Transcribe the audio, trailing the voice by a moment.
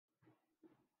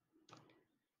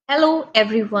Hello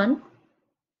everyone.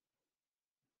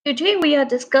 Today we are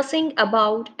discussing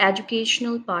about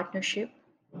educational partnership.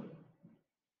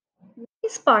 What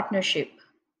is partnership?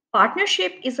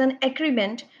 Partnership is an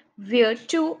agreement where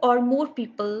two or more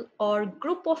people or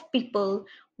group of people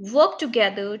work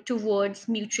together towards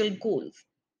mutual goals.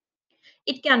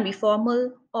 It can be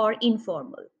formal or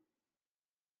informal.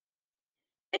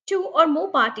 When two or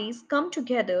more parties come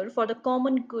together for the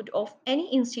common good of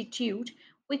any institute,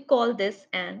 we call this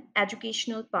an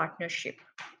educational partnership.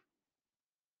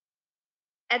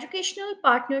 Educational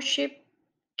partnership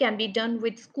can be done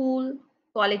with school,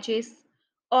 colleges,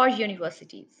 or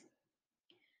universities.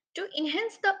 To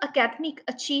enhance the academic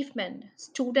achievement,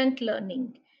 student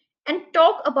learning, and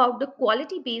talk about the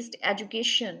quality-based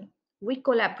education, we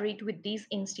collaborate with these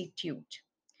institutes.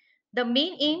 The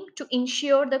main aim to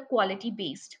ensure the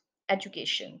quality-based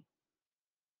education.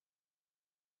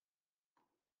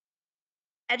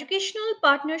 Educational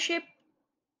partnership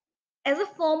as a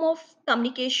form of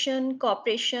communication,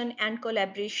 cooperation, and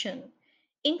collaboration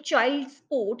in child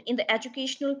support in the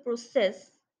educational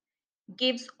process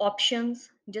gives options,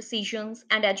 decisions,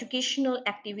 and educational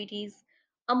activities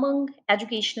among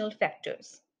educational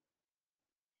factors.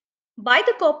 By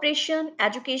the cooperation,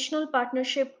 educational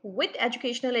partnership with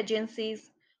educational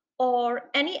agencies or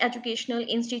any educational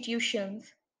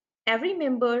institutions, every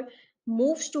member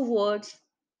moves towards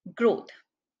growth.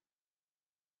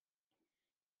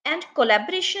 And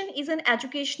collaboration is an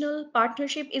educational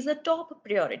partnership is a top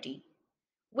priority,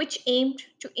 which aimed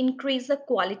to increase the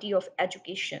quality of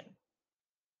education.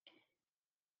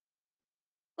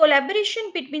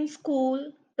 Collaboration between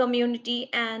school, community,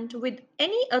 and with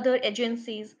any other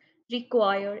agencies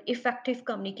require effective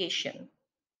communication,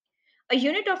 a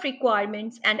unit of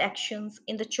requirements and actions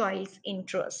in the child's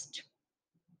interest.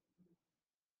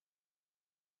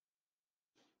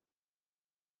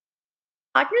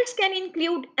 Partners can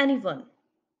include anyone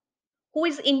who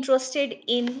is interested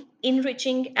in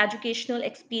enriching educational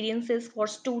experiences for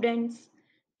students,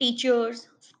 teachers,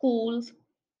 schools,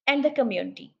 and the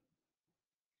community.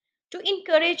 To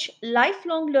encourage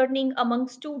lifelong learning among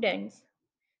students,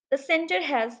 the center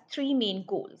has three main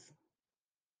goals.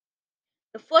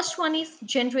 The first one is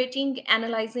generating,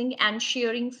 analyzing, and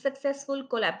sharing successful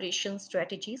collaboration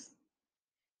strategies.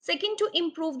 Second, to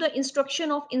improve the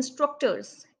instruction of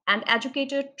instructors and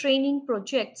educator training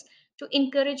projects to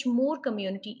encourage more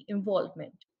community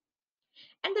involvement.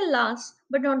 And the last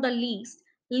but not the least,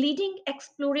 leading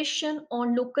exploration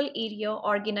on local area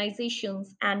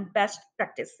organizations and best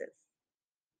practices.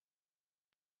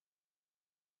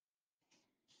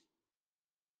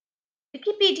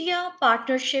 Wikipedia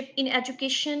partnership in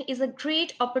education is a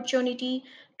great opportunity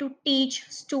to teach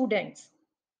students.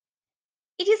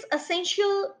 It is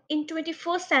essential in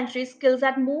 21st century skills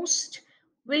that most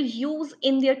will use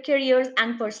in their careers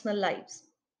and personal lives.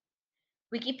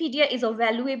 Wikipedia is a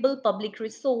valuable public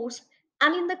resource,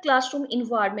 and in the classroom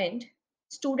environment,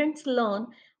 students learn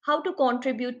how to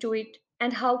contribute to it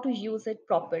and how to use it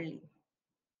properly.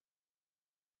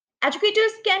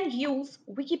 Educators can use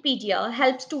Wikipedia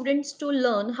help students to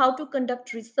learn how to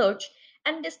conduct research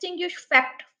and distinguish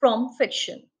fact from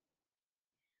fiction.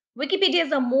 Wikipedia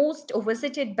is the most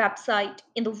visited website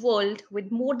in the world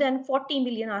with more than 40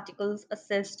 million articles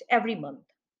accessed every month.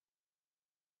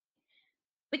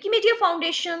 Wikimedia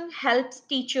Foundation helps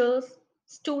teachers,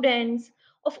 students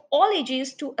of all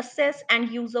ages to assess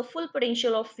and use the full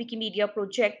potential of Wikimedia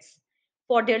projects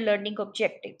for their learning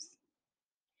objectives.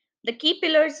 The key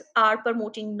pillars are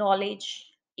promoting knowledge,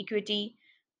 equity,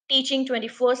 teaching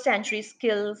 21st century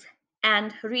skills,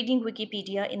 and reading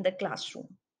Wikipedia in the classroom.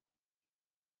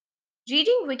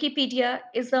 Reading Wikipedia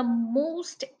is the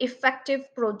most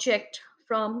effective project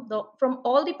from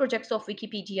all the projects of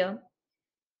Wikipedia,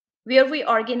 where we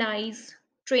organize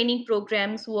training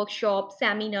programs, workshops,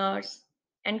 seminars,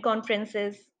 and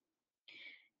conferences.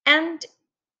 And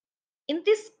in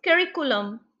this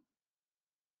curriculum,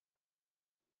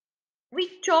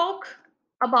 we talk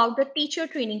about the teacher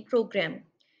training program,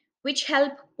 which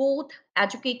help both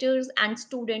educators and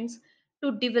students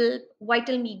to develop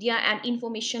vital media and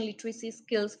information literacy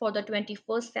skills for the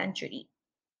 21st century.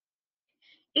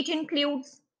 It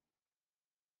includes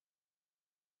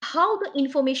how the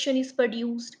information is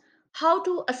produced, how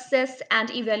to assess and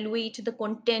evaluate the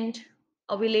content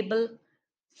available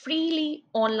freely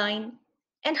online,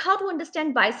 and how to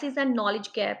understand biases and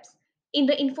knowledge gaps in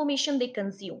the information they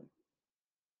consume.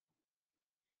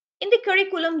 In the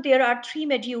curriculum, there are three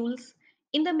modules.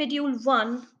 In the module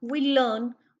one, we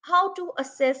learn how to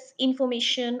assess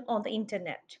information on the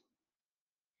internet.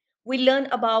 We learn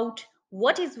about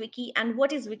what is Wiki and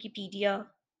what is Wikipedia.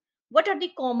 What are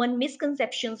the common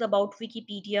misconceptions about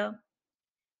Wikipedia?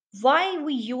 Why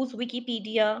we use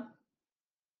Wikipedia?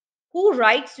 Who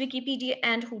writes Wikipedia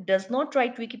and who does not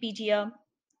write Wikipedia?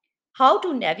 How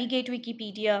to navigate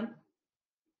Wikipedia?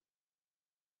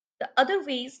 The other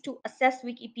ways to assess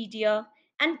Wikipedia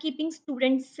and keeping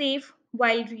students safe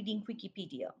while reading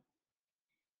Wikipedia.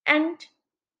 And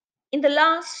in the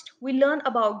last, we learn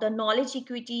about the knowledge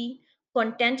equity,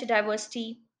 content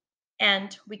diversity,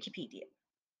 and Wikipedia.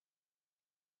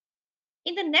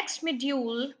 In the next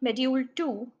module, module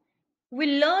 2,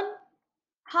 we learn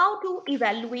how to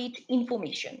evaluate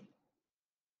information.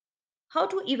 How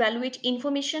to evaluate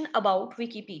information about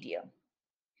Wikipedia.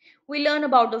 We learn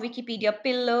about the Wikipedia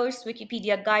pillars,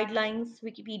 Wikipedia guidelines,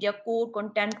 Wikipedia core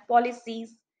content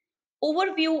policies,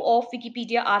 overview of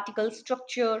Wikipedia article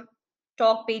structure,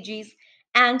 talk pages,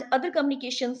 and other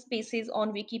communication spaces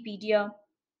on Wikipedia.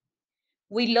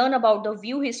 We learn about the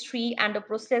view history and the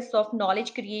process of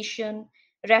knowledge creation,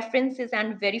 references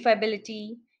and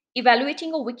verifiability,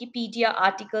 evaluating of Wikipedia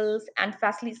articles, and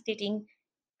facilitating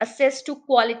access to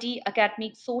quality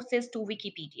academic sources to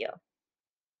Wikipedia.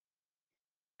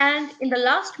 And in the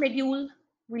last module,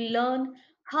 we learn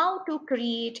how to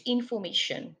create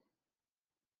information.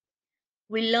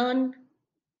 We learn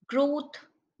growth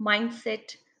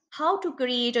mindset, how to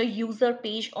create a user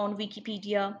page on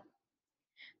Wikipedia,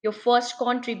 your first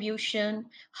contribution,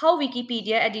 how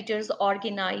Wikipedia editors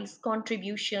organize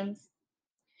contributions,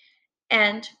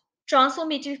 and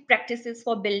transformative practices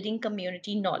for building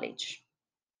community knowledge.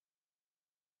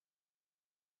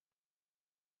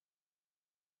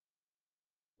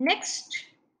 Next,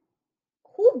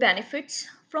 who benefits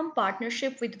from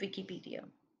partnership with Wikipedia?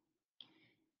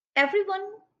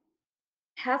 Everyone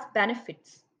have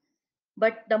benefits,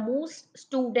 but the most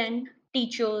student,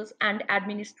 teachers, and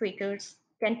administrators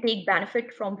can take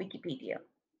benefit from Wikipedia.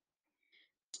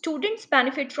 Students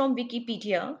benefit from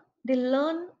Wikipedia. They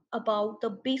learn about the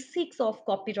basics of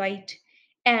copyright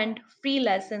and free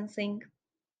licensing,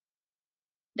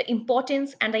 the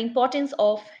importance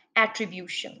of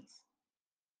attributions.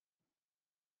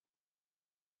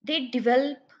 They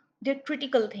develop their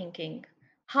critical thinking.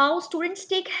 How students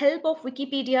take help of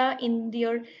Wikipedia in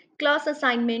their class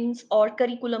assignments or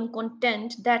curriculum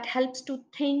content that helps to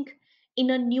think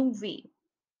in a new way.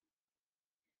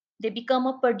 They become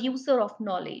a producer of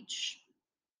knowledge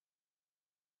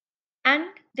and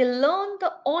they learn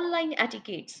the online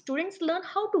etiquette. Students learn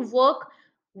how to work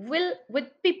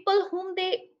with people whom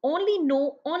they only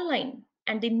know online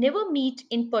and they never meet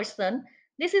in person.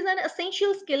 This is an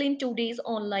essential skill in today's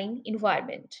online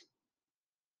environment.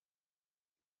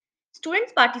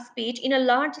 Students participate in a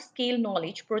large scale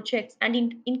knowledge projects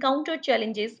and encounter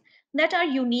challenges that are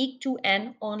unique to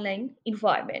an online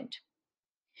environment.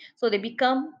 So they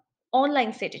become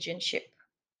online citizenship.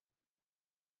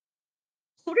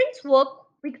 Students work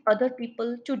with other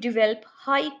people to develop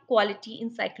high quality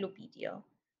encyclopedia.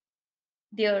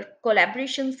 Their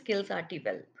collaboration skills are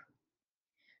developed.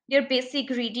 Their basic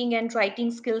reading and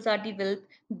writing skills are developed.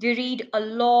 They read a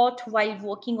lot while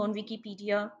working on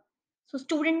Wikipedia. So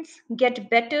students get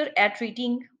better at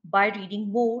reading by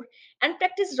reading more and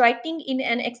practice writing in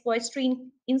an expository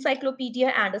encyclopedia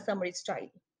and a summary style.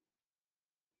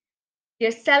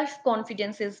 Their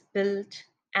self-confidence is built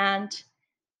and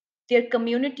their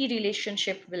community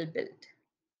relationship will build.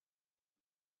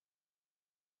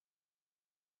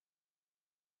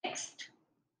 Next,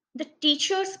 the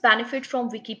teachers benefit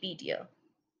from Wikipedia.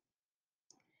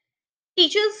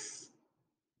 Teachers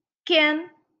can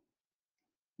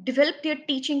develop their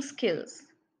teaching skills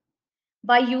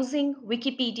by using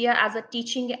Wikipedia as a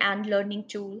teaching and learning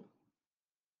tool.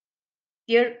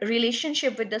 Their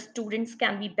relationship with the students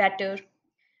can be better.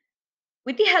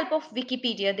 With the help of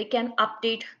Wikipedia, they can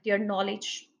update their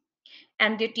knowledge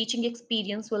and their teaching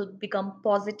experience will become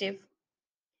positive.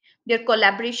 Their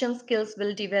collaboration skills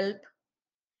will develop.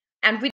 And with